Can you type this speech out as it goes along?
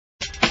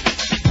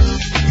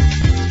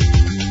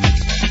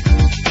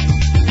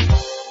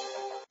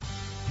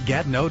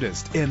Get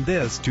noticed in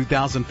this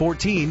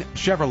 2014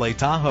 Chevrolet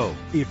Tahoe.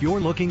 If you're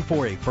looking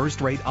for a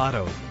first-rate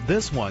auto,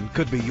 this one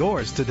could be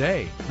yours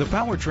today. The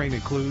powertrain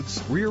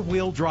includes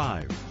rear-wheel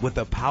drive with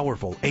a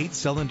powerful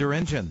 8-cylinder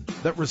engine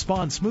that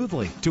responds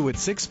smoothly to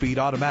its 6-speed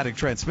automatic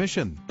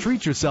transmission.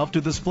 Treat yourself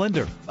to the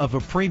splendor of a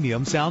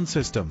premium sound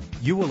system.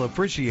 You will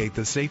appreciate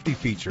the safety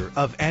feature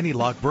of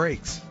anti-lock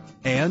brakes.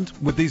 And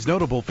with these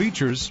notable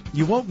features,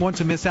 you won't want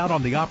to miss out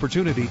on the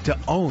opportunity to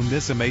own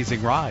this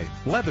amazing ride.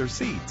 Leather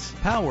seats,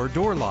 power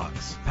door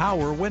locks,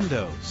 power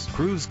windows,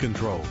 cruise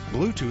control,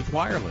 Bluetooth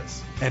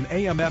wireless, an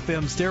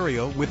AM/FM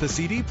stereo with a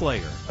CD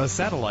player, a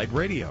satellite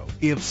radio.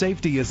 If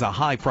safety is a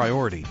high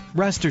priority,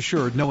 rest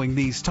assured knowing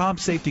these top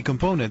safety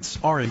components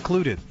are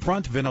included: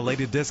 front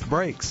ventilated disc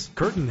brakes,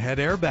 curtain head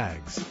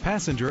airbags,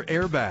 passenger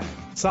airbag,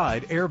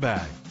 side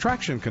airbag,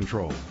 traction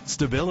control,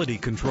 stability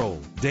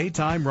control,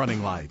 daytime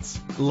running lights.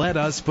 Let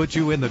us put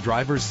you in the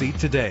driver's seat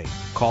today.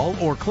 Call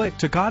or click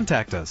to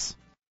contact us.